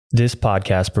This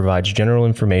podcast provides general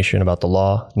information about the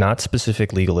law, not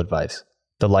specific legal advice.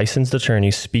 The licensed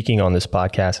attorney speaking on this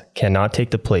podcast cannot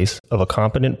take the place of a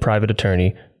competent private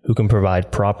attorney who can provide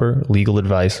proper legal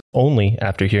advice only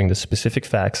after hearing the specific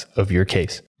facts of your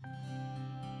case.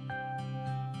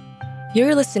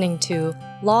 You're listening to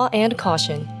Law and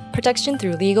Caution, Protection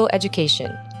Through Legal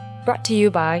Education, brought to you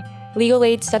by Legal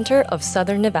Aid Center of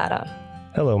Southern Nevada.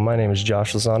 Hello, my name is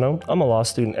Josh Lozano. I'm a law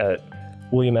student at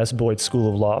William S. Boyd School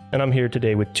of Law, and I'm here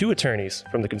today with two attorneys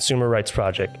from the Consumer Rights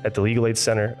Project at the Legal Aid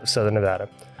Center of Southern Nevada.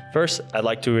 First, I'd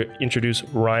like to introduce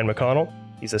Ryan McConnell.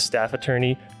 He's a staff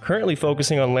attorney currently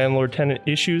focusing on landlord-tenant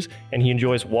issues, and he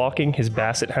enjoys walking his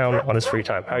basset hound on his free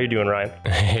time. How are you doing, Ryan?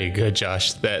 Hey, good,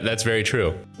 Josh. That's very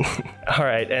true. All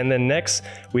right, and then next,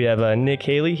 we have Nick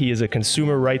Haley. He is a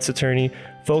consumer rights attorney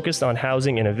focused on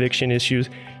housing and eviction issues.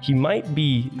 He might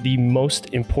be the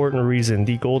most important reason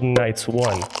the Golden Knights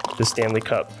won the Stanley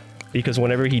Cup, because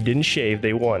whenever he didn't shave,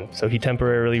 they won. So he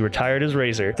temporarily retired his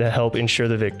razor to help ensure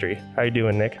the victory. How are you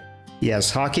doing, Nick?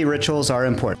 Yes, hockey rituals are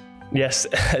important. Yes,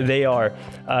 they are.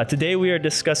 Today we are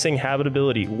discussing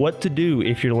habitability, what to do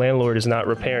if your landlord is not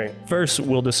repairing. First,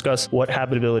 we'll discuss what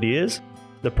habitability is,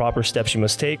 the proper steps you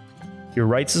must take, your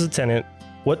rights as a tenant,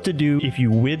 what to do if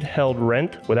you withheld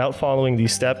rent without following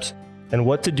these steps, and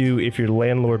what to do if your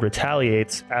landlord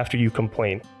retaliates after you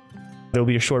complain. There'll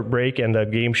be a short break and a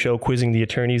game show quizzing the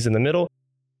attorneys in the middle.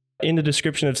 In the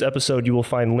description of this episode, you will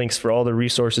find links for all the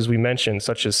resources we mentioned,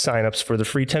 such as signups for the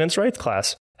free tenants' rights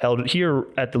class, held here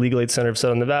at the Legal Aid Center of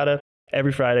Southern Nevada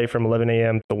every Friday from 11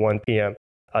 a.m. to 1 p.m.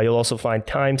 You'll also find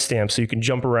timestamps so you can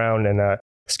jump around and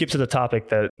skip to the topic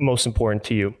that's most important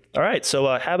to you. All right, so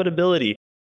habitability.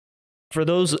 For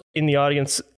those in the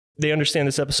audience, they understand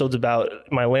this episode's about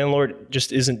my landlord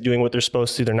just isn't doing what they're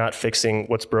supposed to. They're not fixing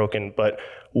what's broken. But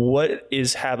what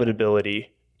is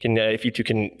habitability? If you two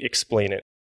can explain it.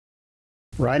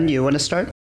 Ryan, you want to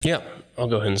start? Yeah, I'll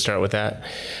go ahead and start with that.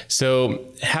 So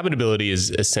habitability is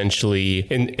essentially,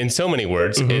 in so many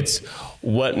words, it's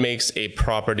what makes a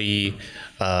property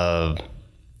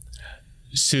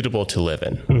suitable to live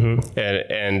in.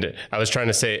 And I was trying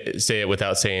to say it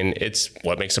without saying it's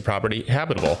what makes a property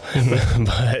habitable,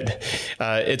 but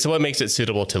it's what makes it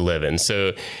suitable to live in.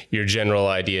 So your general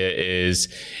idea is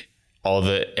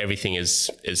everything is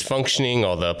functioning,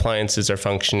 all the appliances are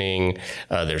functioning,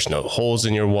 there's no holes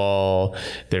in your wall,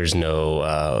 there's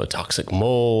no toxic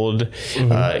mold,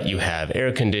 you have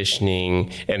air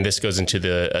conditioning, and this goes into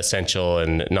the essential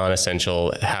and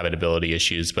non-essential habitability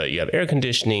issues, but you have air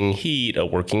conditioning, heat, a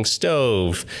working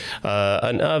stove,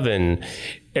 an oven,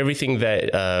 everything that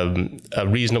a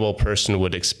reasonable person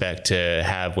would expect to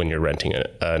have when you're renting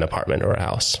an apartment or a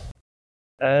house.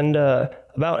 And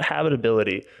about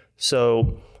habitability,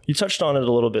 so you touched on it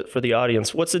a little bit for the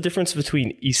audience. What's the difference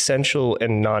between essential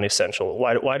and non-essential?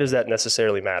 Why does that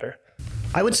necessarily matter?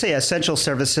 I would say essential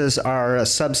services are a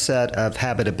subset of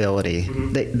habitability.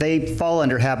 They fall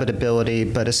under habitability,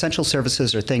 but essential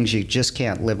services are things you just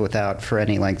can't live without for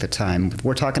any length of time.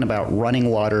 We're talking about running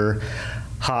water,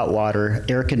 hot water,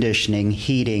 air conditioning,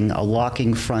 heating, a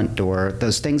locking front door,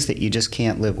 those things that you just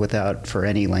can't live without for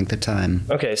any length of time.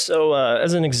 Okay, so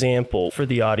as an example for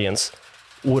the audience,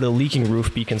 would a leaking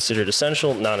roof be considered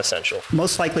essential, non-essential?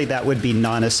 Most likely that would be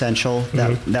non-essential.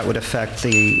 That would affect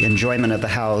the enjoyment of the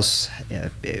house.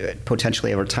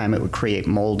 Potentially over time it would create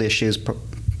mold issues,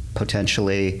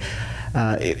 potentially.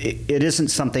 It isn't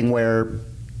something where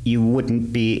you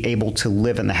wouldn't be able to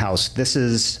live in the house. This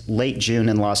is late June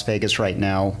in Las Vegas right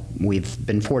now. We've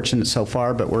been fortunate so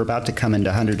far, but we're about to come into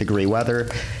 100-degree weather.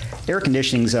 Air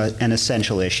conditioning is an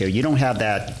essential issue. You don't have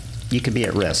that, you could be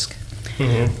at risk.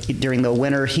 During the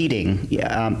winter, heating.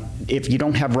 If you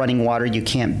don't have running water, you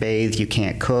can't bathe, you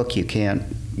can't cook, you can't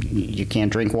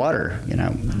drink water.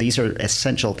 These are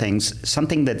essential things.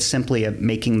 Something that's simply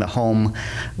making the home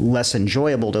less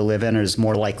enjoyable to live in is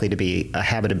more likely to be a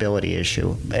habitability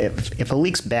issue. If a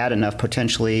leak's bad enough,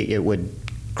 potentially it would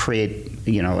create,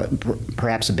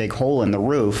 perhaps a big hole in the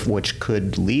roof, which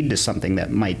could lead to something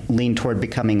that might lean toward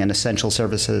becoming an essential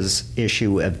services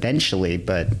issue eventually.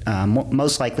 But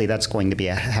most likely that's going to be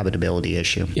a habitability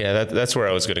issue. Yeah, that's where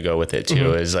I was going to go with it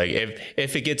too. Is like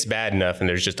if it gets bad enough and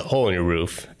there's just a hole in your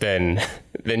roof, then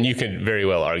you could very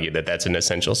well argue that that's an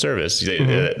essential service.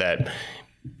 That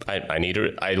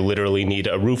I literally need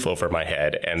a roof over my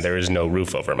head, and there is no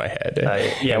roof over my head.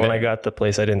 When I got the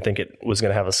place, I didn't think it was going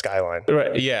to have a skyline.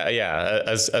 Right. Yeah.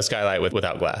 A skylight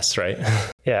without glass. Right.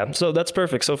 Yeah. So that's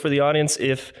perfect. So for the audience,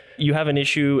 if you have an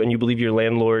issue and you believe your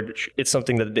landlord, it's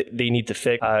something that they need to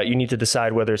fix, you need to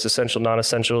decide whether it's essential,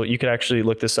 non-essential. You can actually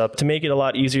look this up. To make it a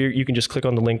lot easier, you can just click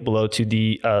on the link below to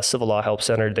the Civil Law Help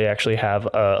Center. They actually have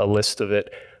a list of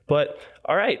it. But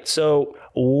all right, so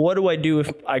what do I do if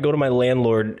I go to my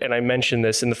landlord and I mention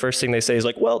this and the first thing they say is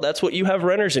like, well, that's what you have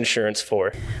renter's insurance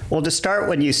for? Well, to start,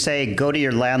 when you say go to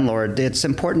your landlord, it's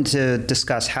important to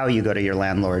discuss how you go to your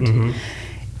landlord.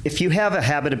 If you have a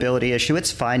habitability issue,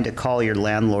 it's fine to call your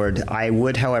landlord. I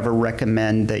would, however,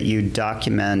 recommend that you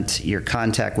document your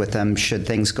contact with them should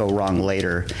things go wrong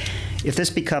later. If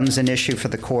this becomes an issue for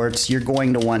the courts, you're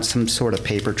going to want some sort of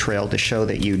paper trail to show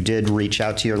that you did reach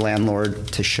out to your landlord,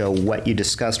 to show what you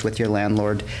discussed with your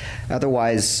landlord.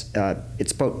 Otherwise,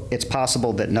 it's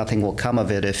possible that nothing will come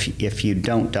of it if you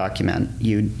don't document.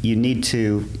 You need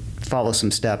to follow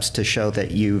some steps to show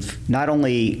that you've not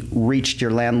only reached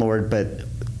your landlord, but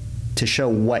to show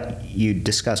what you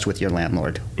discussed with your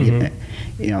landlord.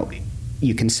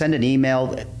 You can send an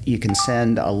email, you can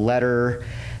send a letter.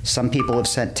 Some people have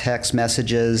sent text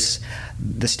messages.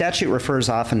 The statute refers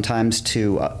oftentimes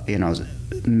to,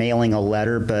 mailing a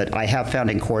letter, but I have found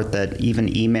in court that even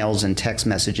emails and text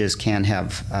messages can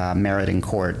have merit in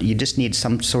court. You just need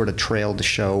some sort of trail to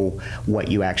show what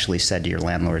you actually said to your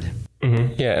landlord.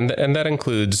 Yeah, and that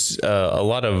includes a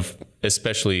lot of,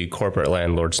 especially corporate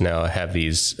landlords now have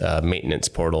these maintenance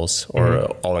portals or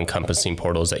all-encompassing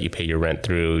portals that you pay your rent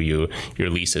through. Your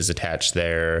lease is attached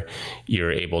there.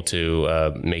 You're able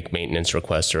to make maintenance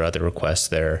requests or other requests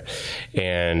there.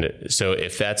 And so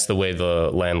if that's the way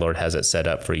the landlord has it set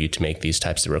up for you to make these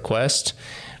types of requests,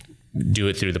 do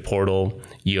it through the portal.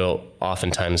 You'll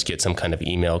oftentimes get some kind of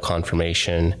email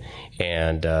confirmation,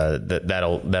 and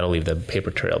that'll leave the paper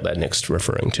trail that Nick's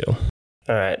referring to.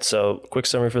 All right, so quick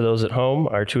summary for those at home.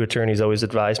 Our two attorneys always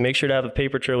advise, make sure to have a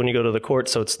paper trail when you go to the court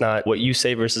so it's not what you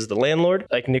say versus the landlord.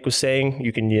 Like Nick was saying,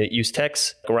 you can use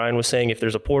text. Ryan was saying if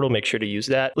there's a portal, make sure to use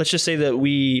that. Let's just say that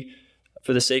we,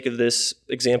 for the sake of this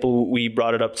example, we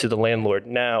brought it up to the landlord.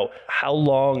 Now, how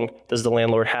long does the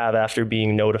landlord have after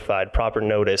being notified, proper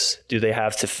notice, do they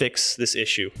have to fix this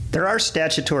issue? There are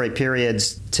statutory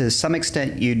periods. To some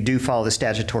extent, you do follow the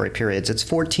statutory periods. It's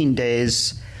 14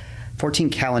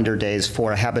 calendar days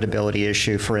for a habitability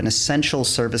issue. For an essential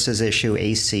services issue,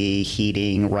 AC,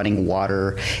 heating, running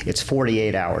water, it's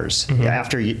 48 hours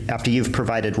after you've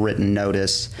provided written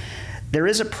notice. There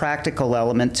is a practical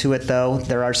element to it, though.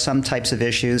 There are some types of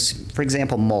issues. For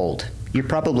example, mold. You're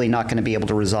probably not going to be able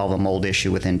to resolve a mold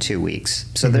issue within 2 weeks.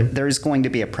 So there is going to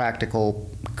be a practical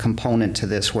component to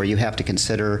this where you have to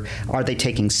consider, are they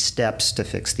taking steps to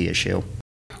fix the issue?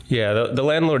 Yeah, the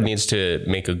landlord needs to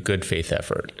make a good faith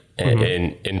effort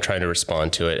in trying to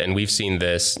respond to it. And we've seen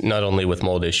this not only with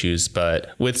mold issues, but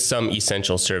with some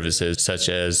essential services such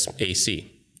as AC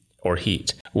or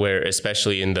heat, where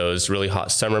especially in those really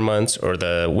hot summer months or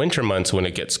the winter months when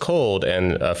it gets cold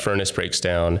and a furnace breaks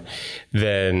down,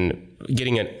 then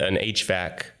getting an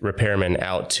HVAC repairman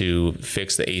out to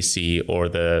fix the AC or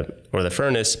the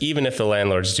furnace, even if the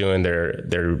landlord's doing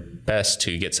their best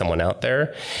to get someone out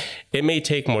there, it may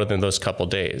take more than those couple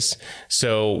days.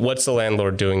 So what's the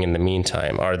landlord doing in the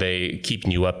meantime? Are they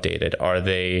keeping you updated? Are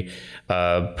they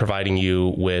providing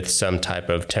you with some type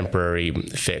of temporary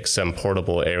fix, some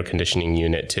portable air conditioning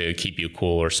unit to keep you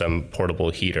cool or some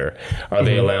portable heater? Are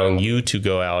they allowing you to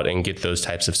go out and get those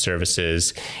types of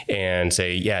services and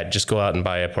say, yeah, just go out and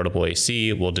buy a portable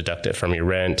AC, we'll deduct it from your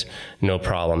rent, no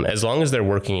problem. As long as they're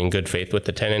working in good faith with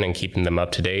the tenant and keeping them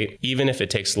up to date, even if it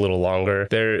takes a little longer,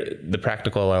 the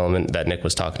practical element that Nick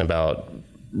was talking about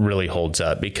really holds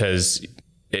up, because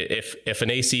if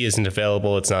an AC isn't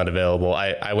available, it's not available.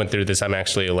 I went through this. I'm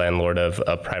actually a landlord of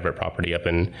a private property up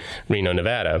in Reno,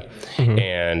 Nevada.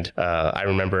 And I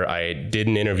remember I did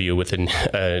an interview with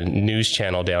a news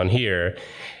channel down here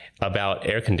about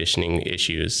air conditioning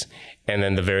issues. And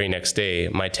then the very next day,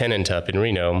 my tenant up in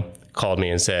Reno called me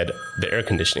and said, the air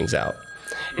conditioning's out.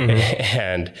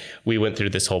 And we went through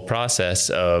this whole process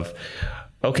of,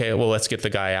 okay, well, let's get the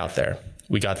guy out there.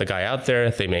 We got the guy out there.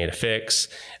 They made a fix.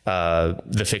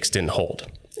 The fix didn't hold.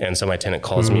 And so my tenant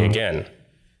calls me again.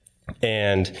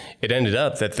 And it ended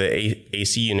up that the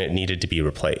AC unit needed to be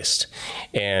replaced.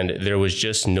 And there was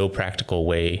just no practical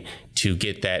way to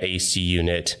get that AC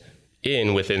unit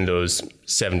in within those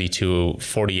 72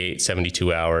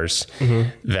 hours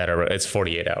that are, it's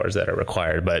 48 hours that are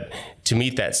required. But to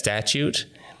meet that statute,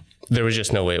 there was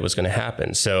just no way it was going to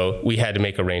happen. So we had to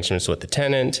make arrangements with the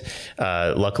tenant.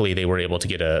 Luckily, they were able to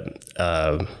get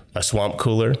a swamp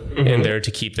cooler in there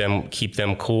to keep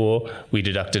them cool. We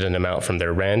deducted an amount from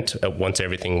their rent once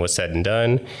everything was said and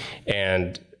done,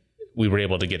 and we were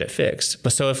able to get it fixed.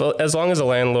 But so as long as a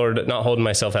landlord, not holding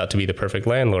myself out to be the perfect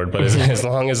landlord, but as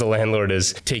long as a landlord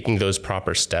is taking those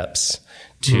proper steps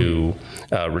to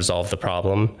resolve the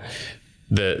problem,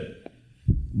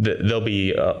 they'll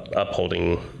be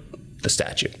upholding the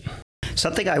statute.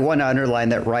 Something I want to underline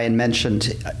that Ryan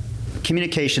mentioned,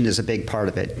 communication is a big part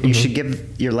of it. You should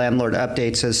give your landlord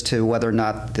updates as to whether or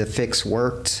not the fix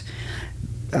worked.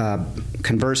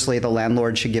 Conversely, the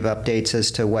landlord should give updates as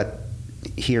to what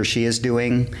he or she is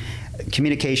doing.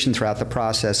 Communication throughout the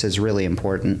process is really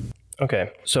important.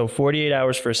 Okay, so 48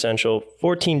 hours for essential,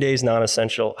 14 days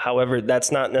non-essential. However,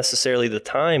 that's not necessarily the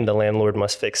time the landlord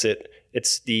must fix it.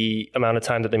 It's the amount of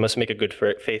time that they must make a good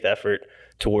faith effort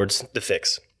towards the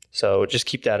fix. So just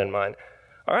keep that in mind.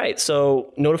 All right,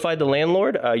 so notified the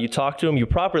landlord. You talked to him. You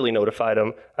properly notified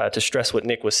him to stress what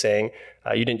Nick was saying.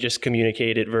 You didn't just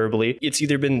communicate it verbally. It's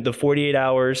either been the 48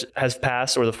 hours has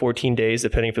passed or the 14 days,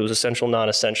 depending if it was essential,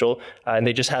 non-essential, and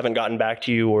they just haven't gotten back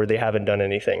to you or they haven't done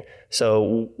anything.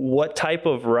 So what type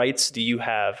of rights do you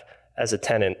have as a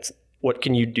tenant? What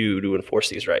can you do to enforce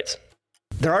these rights?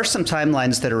 There are some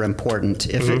timelines that are important.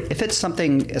 If it's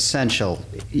something essential,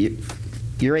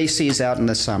 your AC is out in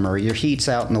the summer, your heat's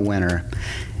out in the winter,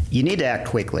 you need to act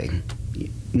quickly.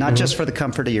 Not just for the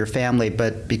comfort of your family,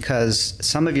 but because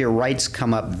some of your rights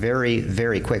come up very,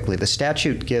 very quickly. The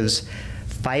statute gives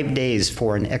 5 days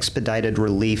for an expedited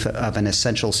relief of an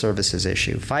essential services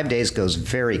issue. 5 days goes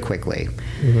very quickly.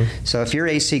 So if your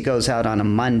AC goes out on a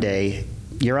Monday,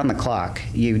 you're on the clock.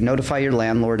 You notify your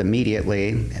landlord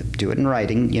immediately, do it in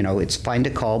writing. It's fine to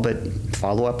call, but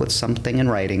follow up with something in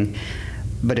writing.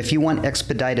 But if you want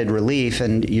expedited relief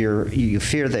and you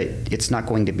fear that it's not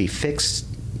going to be fixed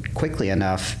quickly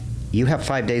enough, you have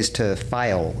 5 days to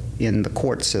file in the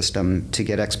court system to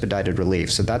get expedited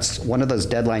relief. So that's one of those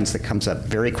deadlines that comes up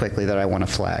very quickly that I want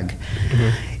to flag.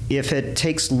 If it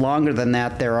takes longer than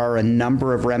that, there are a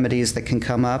number of remedies that can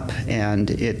come up, and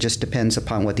it just depends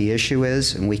upon what the issue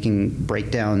is. And we can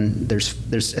break down, there's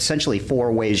essentially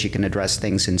 4 ways you can address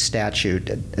things in statute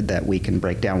that we can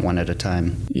break down one at a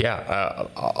time. Yeah,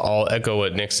 I'll echo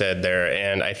what Nick said there.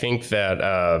 And I think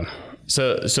that,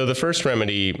 so the first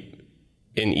remedy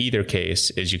in either case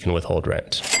is you can withhold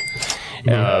rent.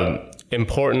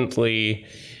 Importantly,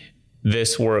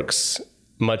 this works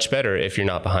much better if you're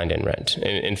not behind in rent.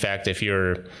 In fact, if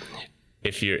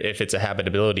it's a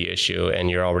habitability issue and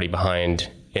you're already behind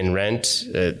in rent,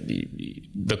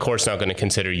 the court's not going to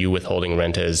consider you withholding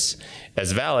rent as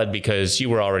valid because you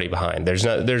were already behind.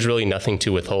 There's really nothing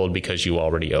to withhold because you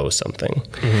already owe something.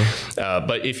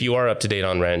 But if you are up to date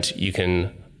on rent, you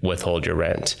can withhold your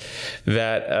rent.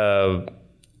 That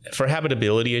for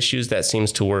habitability issues, that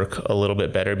seems to work a little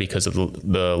bit better because of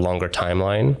the longer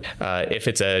timeline. If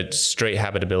it's a straight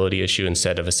habitability issue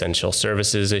instead of essential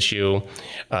services issue,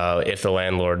 if the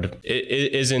landlord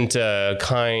isn't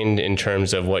kind in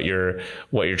terms of what you're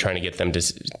trying to get them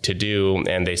to do,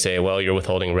 and they say, well, you're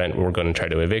withholding rent, we're going to try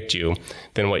to evict you,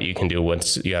 then what you can do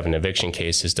once you have an eviction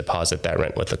case is deposit that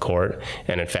rent with the court.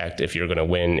 And in fact, if you're going to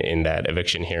win in that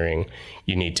eviction hearing,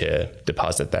 you need to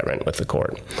deposit that rent with the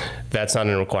court. That's not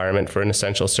a requirement for an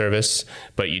essential service,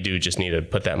 but you do just need to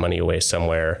put that money away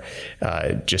somewhere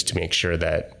just to make sure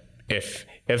that if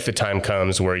the time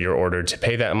comes where you're ordered to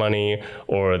pay that money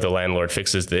or the landlord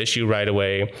fixes the issue right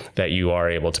away, that you are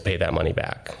able to pay that money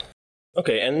back.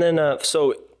 Okay, and then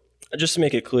so just to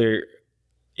make it clear,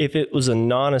 if it was a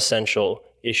non-essential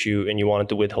issue and you wanted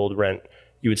to withhold rent,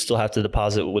 you would still have to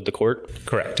deposit with the court?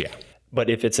 Correct, yeah. But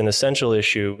if it's an essential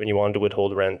issue and you wanted to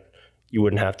withhold rent, you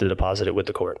wouldn't have to deposit it with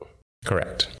the court?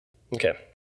 Correct. Okay.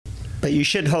 But you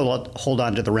should hold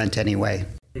on to the rent anyway.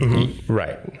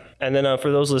 Right. And then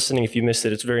for those listening, if you missed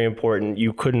it, it's very important.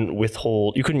 You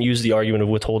couldn't use the argument of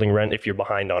withholding rent if you're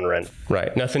behind on rent.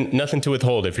 Right. Nothing to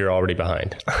withhold if you're already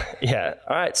behind. Yeah.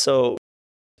 All right. So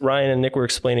Ryan and Nick were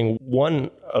explaining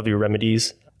one of your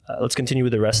remedies. Let's continue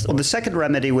with the rest of them. Well, the second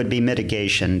remedy would be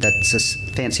mitigation. That's a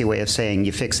fancy way of saying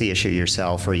you fix the issue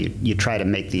yourself, or you try to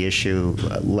make the issue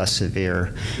less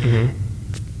severe.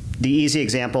 The easy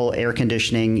example, air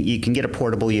conditioning, you can get a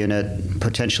portable unit.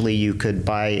 Potentially you could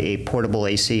buy a portable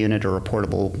AC unit or a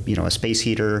portable, a space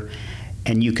heater,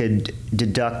 and you could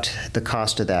deduct the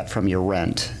cost of that from your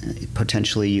rent.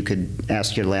 Potentially you could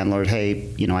ask your landlord, hey,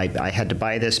 I had to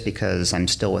buy this because I'm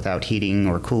still without heating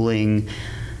or cooling.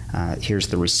 Here's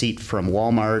the receipt from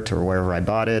Walmart or wherever I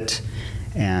bought it.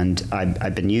 and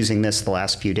I've been using this the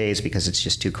last few days because it's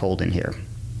just too cold in here.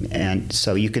 And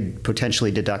so you could potentially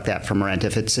deduct that from rent.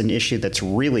 If it's an issue that's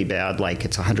really bad, like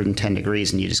it's 110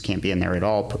 degrees and you just can't be in there at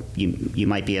all, you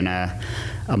might be in a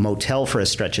motel for a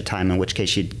stretch of time, in which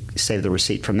case you'd save the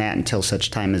receipt from that until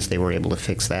such time as they were able to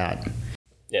fix that.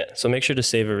 Yeah, so make sure to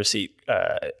save a receipt.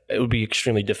 It would be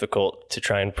extremely difficult to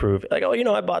try and prove, like, oh,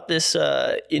 I bought this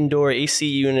indoor AC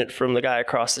unit from the guy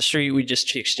across the street. We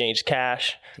just exchanged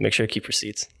cash. Make sure to keep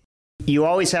receipts. You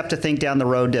always have to think down the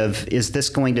road of, is this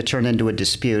going to turn into a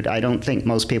dispute? I don't think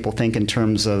most people think in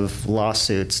terms of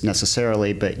lawsuits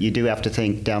necessarily, but you do have to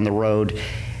think down the road,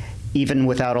 even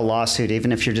without a lawsuit,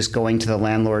 even if you're just going to the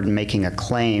landlord and making a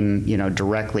claim,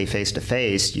 directly face to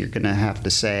face, you're going to have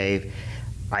to say,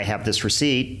 I have this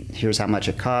receipt, here's how much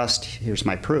it cost, here's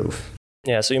my proof.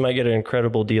 Yeah, so you might get an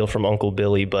incredible deal from Uncle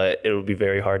Billy, but it would be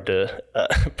very hard to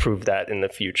prove that in the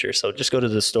future. So just go to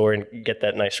the store and get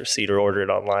that nice receipt or order it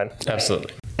online.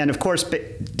 Absolutely. And of course,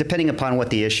 depending upon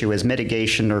what the issue is,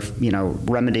 mitigation or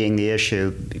remedying the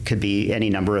issue could be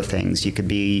any number of things. You could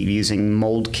be using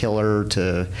mold killer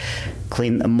to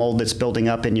clean the mold that's building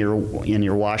up in your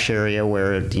wash area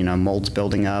where mold's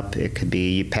building up. It could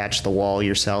be you patch the wall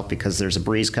yourself because there's a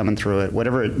breeze coming through it.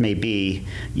 Whatever it may be,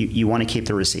 you want to keep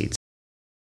the receipts.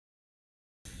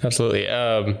 Absolutely.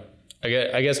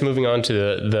 I guess moving on to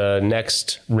the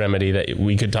next remedy that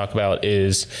we could talk about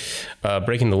is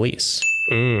breaking the lease.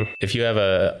 If you have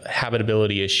a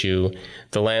habitability issue,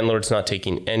 the landlord's not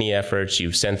taking any efforts.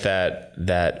 You've sent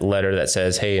that letter that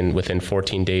says, hey, and within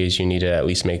 14 days, you need to at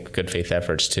least make good faith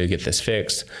efforts to get this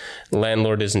fixed. The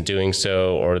landlord isn't doing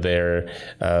so, or they're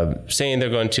saying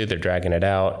they're going to, they're dragging it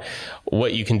out.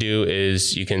 What you can do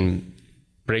is you can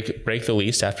break the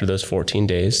lease after those 14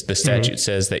 days. The statute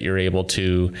says that you're able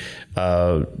to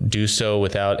do so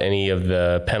without any of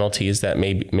the penalties that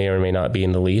may or may not be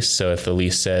in the lease. So if the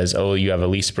lease says, oh, you have a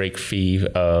lease break fee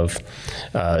of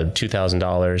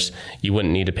 $2,000, you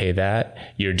wouldn't need to pay that.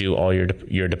 You're due all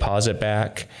your deposit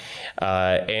back.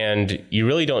 And you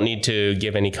really don't need to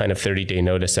give any kind of 30-day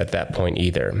notice at that point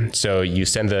either. So if you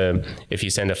send a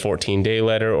 14-day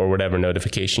letter or whatever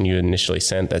notification you initially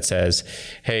sent that says,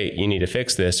 hey, you need to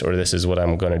fix this, or this is what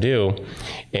I'm going to do,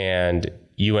 and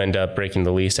you end up breaking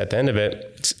the lease at the end of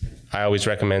it, I always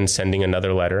recommend sending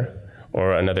another letter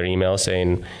or another email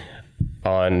saying,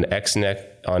 on May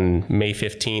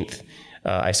 15th,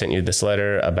 I sent you this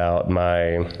letter about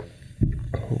my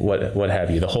what have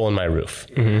you, the hole in my roof.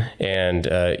 And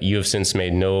you have since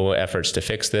made no efforts to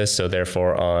fix this. So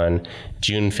therefore on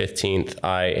June 15th,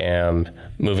 I am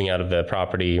moving out of the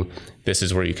property. This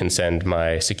is where you can send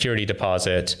my security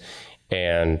deposit,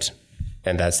 and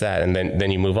that's that. And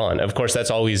then you move on. Of course,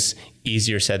 that's always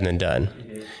easier said than done.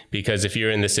 Because if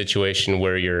you're in the situation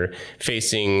where you're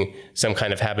facing some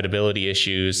kind of habitability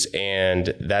issues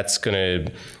and that's going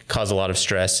to cause a lot of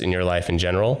stress in your life in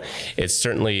general, it's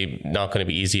certainly not going to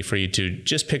be easy for you to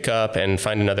just pick up and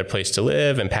find another place to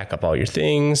live and pack up all your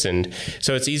things. And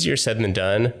so it's easier said than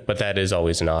done, but that is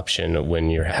always an option when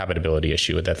your habitability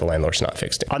issue that the landlord's not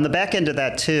fixed. On the back end of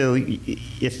that too,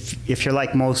 if you're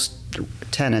like most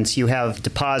tenants, you have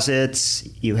deposits,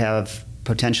 you have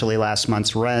potentially last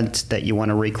month's rent that you want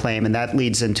to reclaim. And that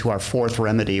leads into our fourth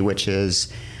remedy, which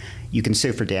is you can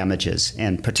sue for damages.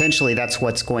 And potentially that's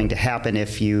what's going to happen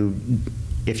if you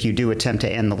do attempt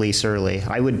to end the lease early.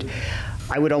 I would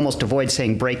almost avoid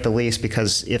saying break the lease,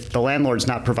 because if the landlord's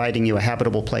not providing you a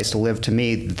habitable place to live, to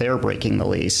me, they're breaking the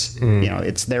lease.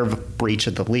 It's their breach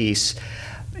of the lease.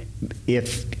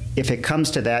 If it comes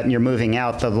to that and you're moving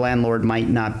out, the landlord might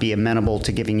not be amenable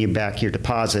to giving you back your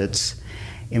deposits,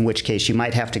 in which case you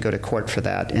might have to go to court for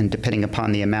that. And depending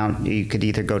upon the amount, you could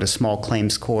either go to small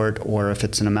claims court, or if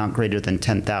it's an amount greater than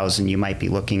 $10,000, you might be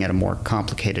looking at a more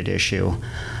complicated issue.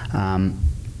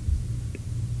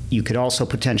 You could also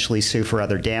potentially sue for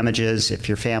other damages if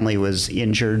your family was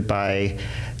injured by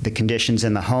the conditions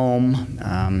in the home,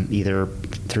 either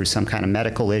through some kind of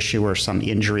medical issue or some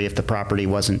injury. If the property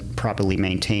wasn't properly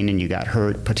maintained and you got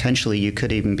hurt, potentially you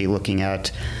could even be looking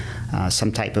at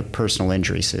some type of personal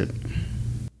injury suit.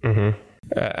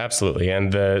 Absolutely.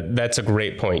 And that's a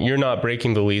great point. You're not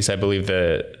breaking the lease. I believe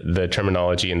the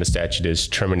terminology in the statute is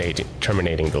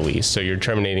terminating the lease. So you're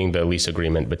terminating the lease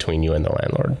agreement between you and the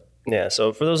landlord. Yeah.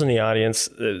 So for those in the audience,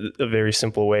 a very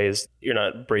simple way is you're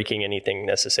not breaking anything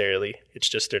necessarily. It's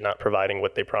just they're not providing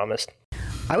what they promised.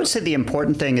 I would say the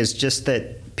important thing is just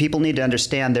that people need to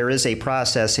understand there is a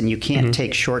process and you can't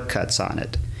take shortcuts on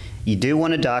it. You do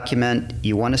want to document,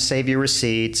 you want to save your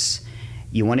receipts,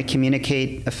 you want to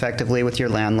communicate effectively with your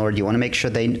landlord. You want to make sure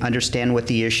they understand what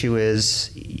the issue is.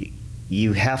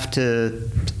 You have to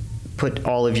put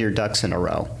all of your ducks in a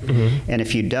row. And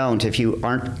if you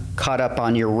aren't caught up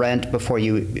on your rent before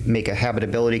you make a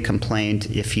habitability complaint,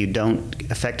 if you don't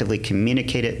effectively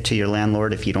communicate it to your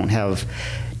landlord, if you don't have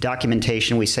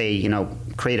documentation, we say,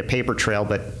 create a paper trail,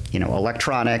 but,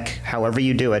 electronic, however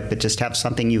you do it, but just have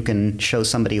something you can show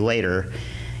somebody later,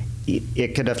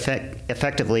 it could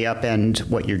effectively upend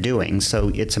what you're doing. So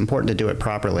it's important to do it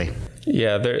properly.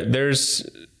 Yeah,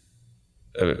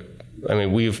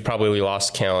 we've probably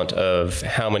lost count of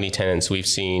how many tenants we've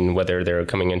seen, whether they're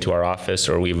coming into our office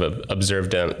or we've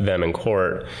observed them in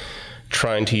court,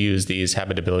 trying to use these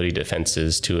habitability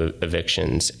defenses to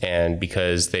evictions. And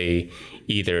because they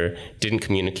either didn't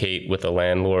communicate with the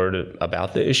landlord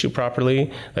about the issue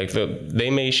properly, they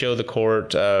may show the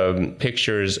court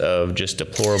pictures of just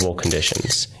deplorable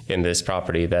conditions in this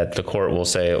property that the court will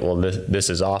say, well, this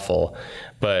is awful.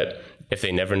 But if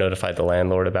they never notified the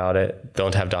landlord about it,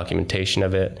 don't have documentation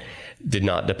of it, did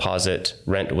not deposit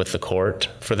rent with the court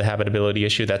for the habitability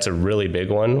issue, that's a really big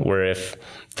one, where if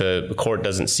the court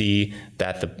doesn't see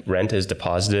that the rent is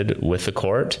deposited with the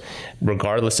court,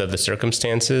 regardless of the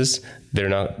circumstances,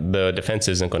 the defense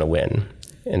isn't going to win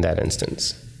in that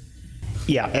instance.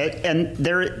 Yeah, and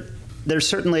there's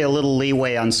certainly a little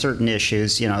leeway on certain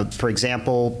issues. For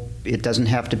example, it doesn't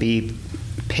have to be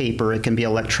paper, it can be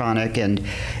electronic, and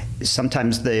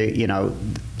sometimes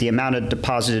the amount of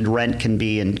deposited rent can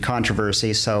be in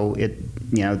controversy, so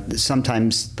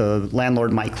sometimes the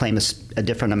landlord might claim a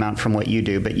different amount from what you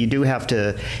do, but you do have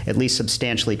to at least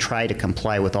substantially try to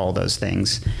comply with all those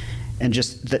things. And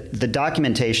just the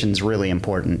documentation is really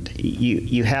important.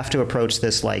 You have to approach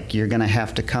this like you're going to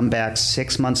have to come back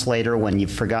 6 months later when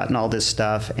you've forgotten all this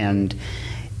stuff and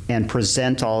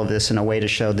present all of this in a way to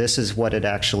show this is what it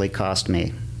actually cost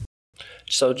me.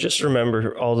 So just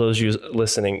remember, all those you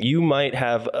listening, you might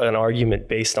have an argument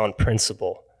based on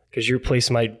principle because your place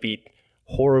might be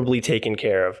horribly taken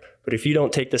care of. But if you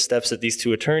don't take the steps that these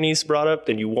two attorneys brought up,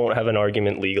 then you won't have an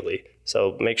argument legally.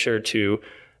 So make sure to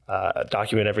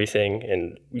document everything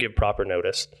and give proper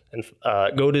notice. And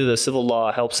go to the Civil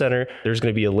Law Help Center. There's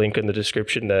going to be a link in the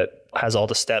description that has all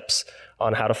the steps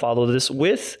on how to follow this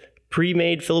with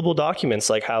pre-made fillable documents,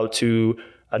 like how to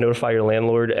notify your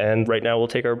landlord. And right now we'll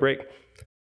take our break.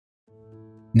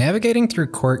 Navigating through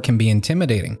court can be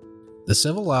intimidating. The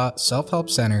Civil Law Self-Help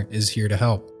Center is here to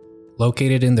help.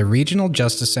 Located in the Regional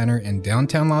Justice Center in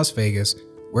downtown Las Vegas,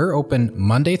 we're open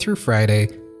Monday through Friday,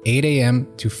 8 a.m.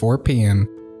 to 4 p.m.,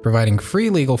 providing free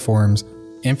legal forms,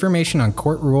 information on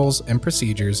court rules and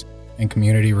procedures, and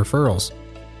community referrals.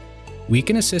 We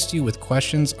can assist you with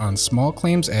questions on small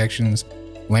claims actions,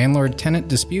 landlord-tenant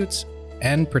disputes,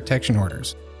 and protection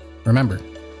orders. Remember,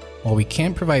 while we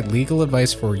can't provide legal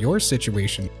advice for your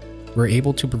situation, we're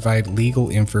able to provide legal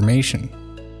information.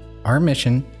 Our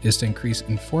mission is to increase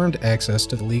informed access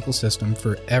to the legal system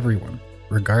for everyone,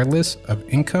 regardless of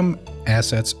income,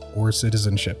 assets, or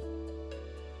citizenship.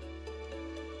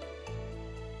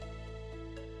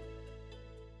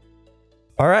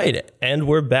 All right, and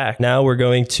we're back. Now we're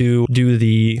going to do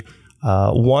the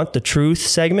Want the Truth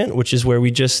segment, which is where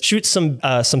we just shoot some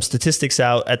statistics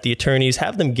out at the attorneys,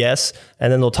 have them guess,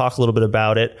 and then they'll talk a little bit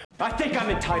about it. I think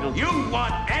I'm entitled. You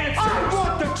want answers. I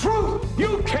want the truth.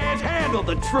 You can't handle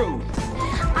the truth.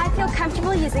 I feel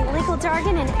comfortable using legal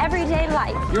jargon in everyday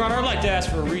life. Your Honor, I'd like to ask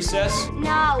for a recess.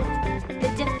 No, the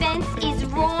defense is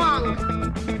wrong.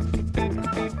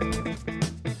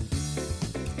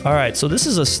 All right, so this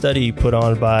is a study put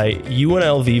on by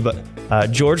UNLV,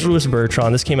 but George Louis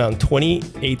Bertrand. This came out in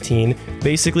 2018.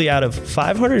 Basically, out of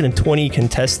 520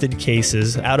 contested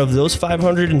cases, out of those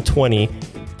 520,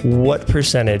 what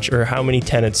percentage or how many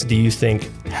tenants do you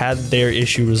think had their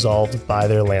issue resolved by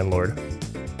their landlord?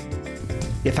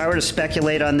 If I were to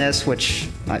speculate on this, which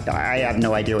I have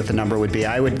no idea what the number would be,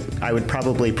 I would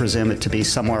probably presume it to be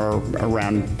somewhere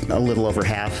around a little over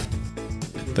half.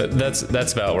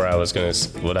 That's about where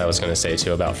what I was gonna say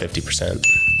too, about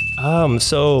 50%.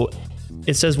 So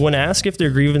it says when asked if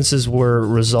their grievances were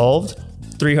resolved,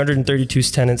 332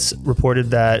 tenants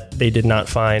reported that they did not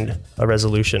find a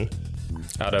resolution.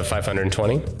 Out of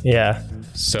 520? Yeah.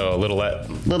 So a little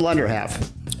under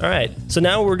half. All right. So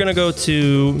now we're going to go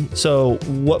to,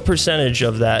 what percentage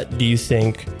of that do you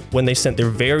think when they sent their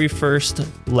very first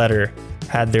letter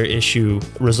had their issue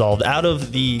resolved out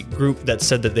of the group that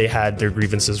said that they had their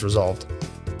grievances resolved?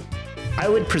 I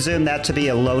would presume that to be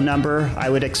a low number. I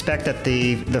would expect that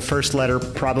the first letter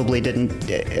probably didn't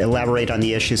elaborate on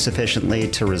the issue sufficiently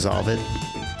to resolve it.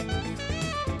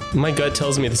 My gut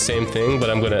tells me the same thing, but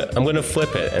I'm gonna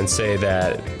flip it and say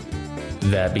that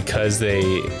because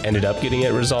they ended up getting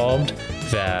it resolved,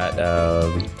 that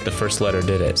the first letter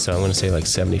did it. So I'm going to say like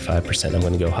 75%. I'm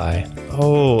going to go high.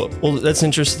 Oh, well, that's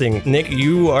interesting. Nick,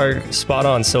 you are spot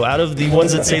on. So out of the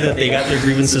ones that say that they got their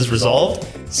grievances resolved,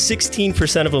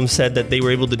 16% of them said that they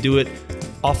were able to do it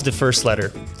off the first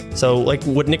letter. So like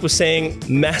what Nick was saying,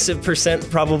 massive percent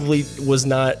probably was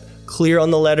not clear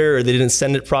on the letter or they didn't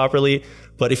send it properly.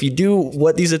 But if you do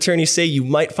what these attorneys say, you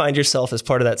might find yourself as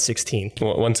part of that 16.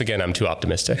 Well, once again, I'm too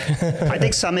optimistic. I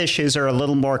think some issues are a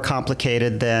little more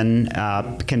complicated than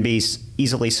can be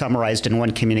easily summarized in one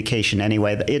communication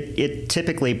anyway. It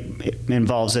typically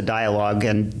involves a dialogue,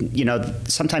 and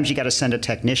sometimes you got to send a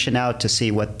technician out to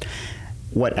see what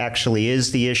actually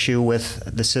is the issue with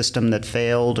the system that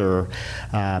failed, or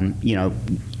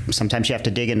sometimes you have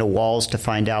to dig into walls to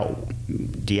find out,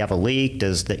 do you have a leak?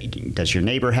 Does your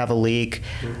neighbor have a leak?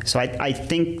 So I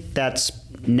think that's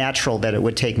natural that it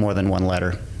would take more than one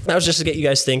letter. That was just to get you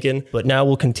guys thinking, but now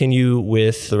we'll continue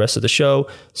with the rest of the show.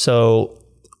 So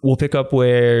we'll pick up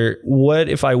what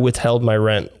if I withheld my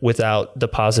rent without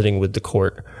depositing with the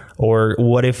court? Or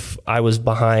what if I was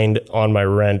behind on my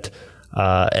rent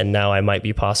and now I might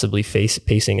be possibly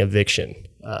facing eviction?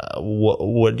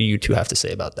 What do you two have to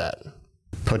say about that?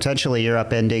 Potentially, you're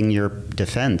upending your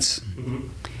defense. Mm-hmm.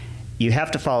 You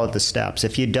have to follow the steps.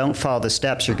 If you don't follow the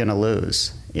steps, you're going to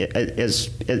lose,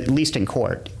 at least in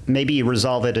court. Maybe you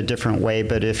resolve it a different way,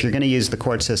 but if you're going to use the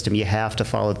court system, you have to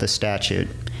follow the statute.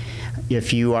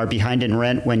 If you are behind in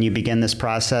rent when you begin this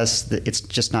process, it's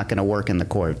just not going to work in the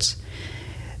courts.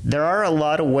 There are a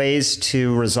lot of ways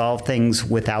to resolve things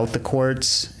without the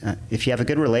courts. If you have a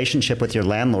good relationship with your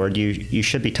landlord, you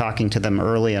should be talking to them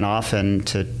early and often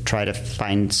to try to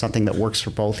find something that works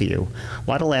for both of you. A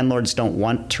lot of landlords don't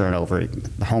want turnover.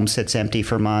 The home sits empty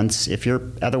for months. If you're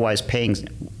otherwise paying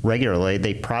regularly,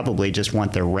 they probably just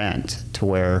want their rent, to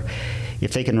where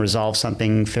if they can resolve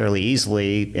something fairly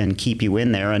easily and keep you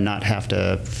in there and not have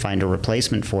to find a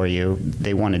replacement for you,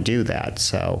 they want to do that.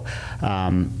 So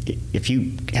if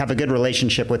you have a good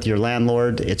relationship with your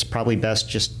landlord, it's probably best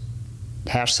just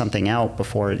hash something out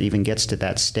before it even gets to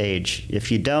that stage.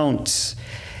 If you don't,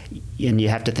 and you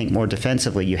have to think more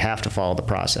defensively, you have to follow the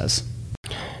process.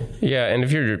 Yeah, and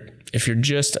if you're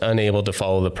just unable to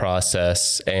follow the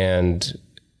process and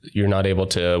you're not able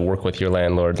to work with your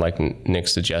landlord like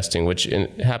Nick's suggesting, which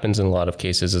happens in a lot of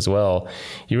cases as well,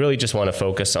 you really just want to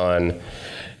focus on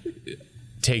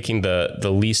taking the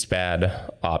least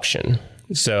bad option.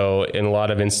 So in a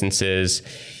lot of instances,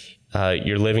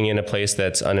 you're living in a place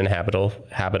that's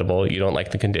uninhabitable. You don't like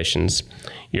the conditions.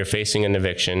 You're facing an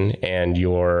eviction and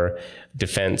your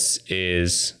defense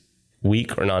is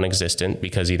weak or non-existent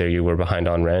because either you were behind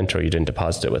on rent or you didn't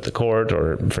deposit it with the court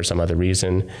or for some other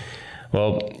reason.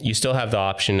 Well, you still have the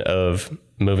option of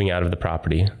moving out of the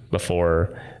property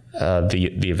before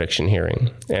the eviction hearing.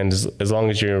 And as long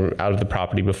as you're out of the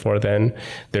property before then,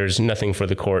 there's nothing for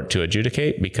the court to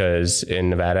adjudicate, because in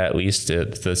Nevada, at least,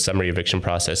 the summary eviction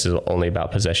process is only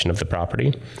about possession of the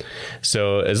property.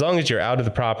 So as long as you're out of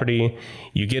the property,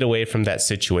 you get away from that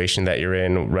situation that you're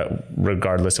in,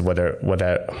 regardless of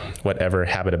whatever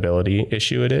habitability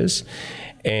issue it is,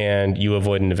 and you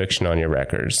avoid an eviction on your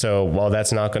record. So while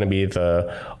that's not going to be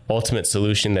the ultimate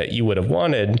solution that you would have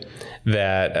wanted,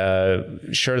 that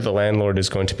sure, the landlord is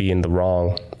going to be in the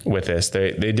wrong with this.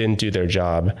 They didn't do their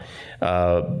job,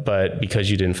 but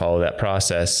because you didn't follow that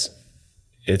process,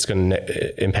 it's going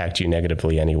to impact you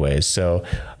negatively anyways. So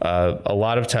a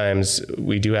lot of times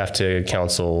we do have to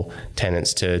counsel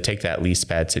tenants to take that least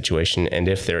bad situation, and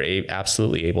if they're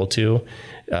absolutely able to,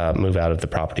 move out of the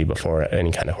property before any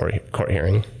kind of court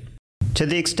hearing. To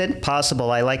the extent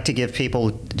possible, I like to give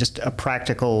people just a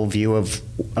practical view of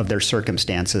their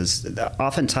circumstances.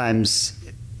 Oftentimes,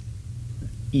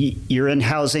 you're in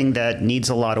housing that needs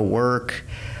a lot of work.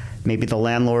 Maybe the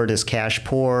landlord is cash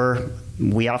poor.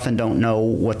 We often don't know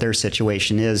what their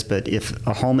situation is, but if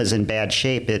a home is in bad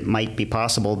shape, it might be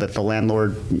possible that the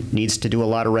landlord needs to do a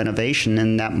lot of renovation,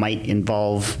 and that might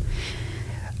involve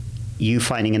you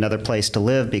finding another place to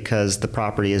live because the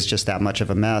property is just that much of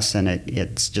a mess, and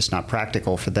it's just not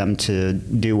practical for them to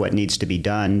do what needs to be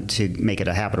done to make it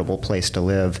a habitable place to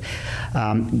live.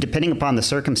 Depending upon the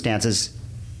circumstances,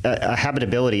 a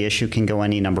habitability issue can go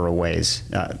any number of ways.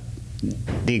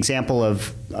 The example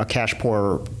of a cash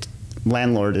poor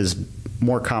landlord is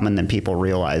more common than people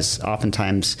realize.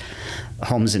 Oftentimes, a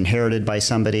home's inherited by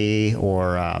somebody,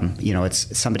 or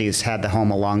it's somebody who's had the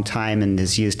home a long time and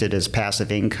has used it as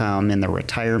passive income in their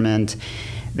retirement.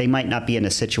 They might not be in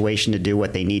a situation to do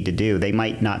what they need to do. They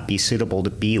might not be suitable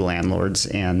to be landlords,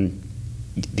 and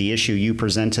the issue you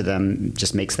present to them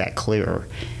just makes that clear.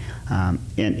 And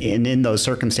in those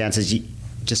circumstances,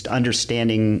 just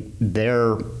understanding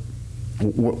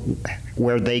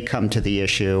where they come to the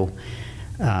issue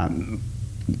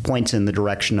points in the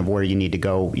direction of where you need to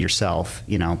go yourself.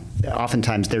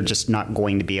 Oftentimes they're just not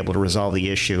going to be able to resolve the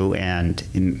issue, and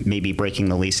maybe breaking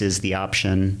the lease is the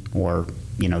option, or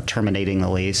terminating the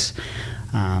lease.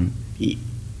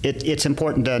 It's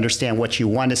important to understand what you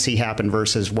want to see happen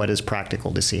versus what is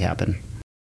practical to see happen.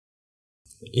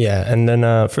 Yeah, and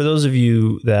then for those of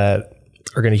you that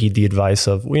are going to heed the advice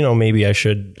of, maybe I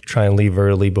should try and leave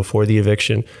early before the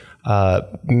eviction,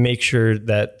 make sure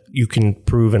that you can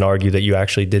prove and argue that you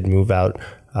actually did move out.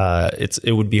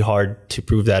 It would be hard to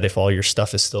prove that if all your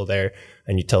stuff is still there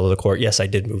and you tell the court, yes, I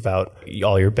did move out.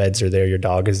 All your beds are there, your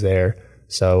dog is there.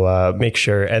 So make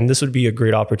sure, and this would be a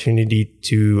great opportunity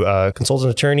to consult an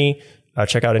attorney,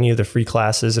 check out any of the free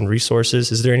classes and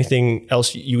resources. Is there anything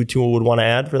else you two would want to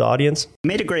add for the audience? You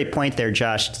made a great point there,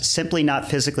 Josh. Simply not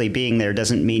physically being there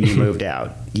doesn't mean you moved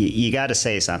out. You got to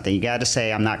say something. You got to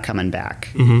say, I'm not coming back.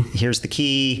 Mm-hmm. Here's the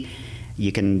key.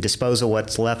 You can dispose of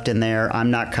what's left in there. I'm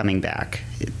not coming back.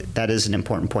 That is an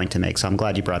important point to make. So I'm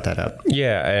glad you brought that up.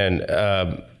 Yeah, and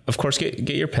of course, get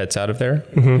your pets out of there.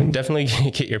 Mm-hmm. Definitely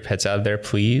get your pets out of there,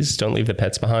 please. Don't leave the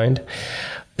pets behind.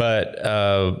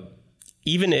 But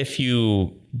even if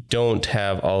you don't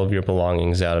have all of your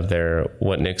belongings out of there,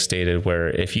 what Nick stated, where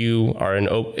if you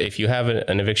have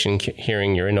an eviction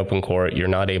hearing, you're in open court, you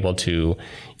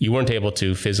weren't able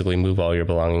to physically move all your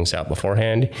belongings out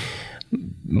beforehand.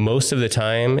 Most of the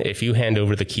time, if you hand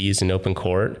over the keys in open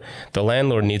court, the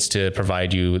landlord needs to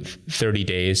provide you 30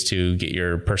 days to get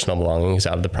your personal belongings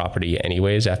out of the property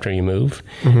anyways after you move,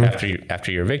 mm-hmm.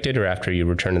 after you're evicted or after you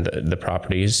return the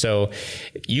property. So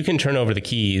you can turn over the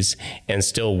keys and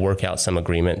still work out some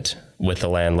agreement with the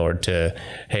landlord to,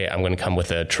 hey, I'm going to come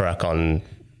with a truck on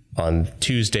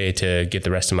Tuesday to get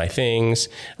the rest of my things.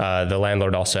 The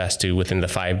landlord also has to, within the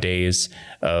 5 days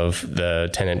of the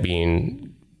tenant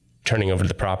turning over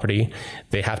the property,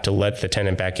 they have to let the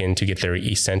tenant back in to get their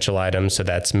essential items. So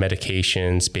that's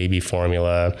medications, baby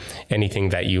formula, anything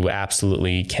that you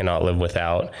absolutely cannot live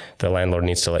without. The landlord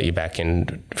needs to let you back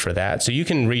in for that. So you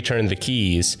can return the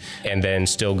keys and then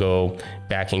still go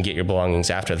back and get your belongings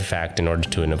after the fact in order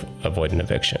to avoid an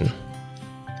eviction.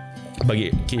 But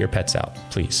get your pets out,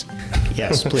 please.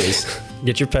 Yes, please.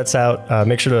 Get your pets out.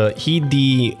 Make sure to heed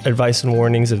the advice and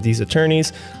warnings of these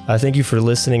attorneys. Thank you for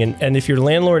listening. And if your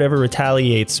landlord ever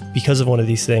retaliates because of one of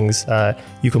these things,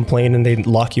 you complain and they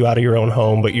lock you out of your own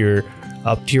home, but you're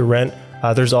up to your rent,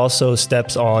 there's also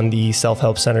steps on the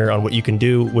Self-Help Center on what you can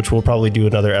do, which we'll probably do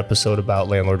another episode about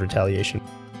landlord retaliation.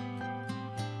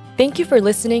 Thank you for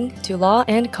listening to Law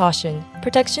and Caution,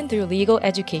 Protection Through Legal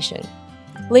Education.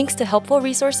 Links to helpful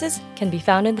resources can be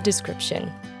found in the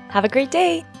description. Have a great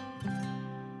day!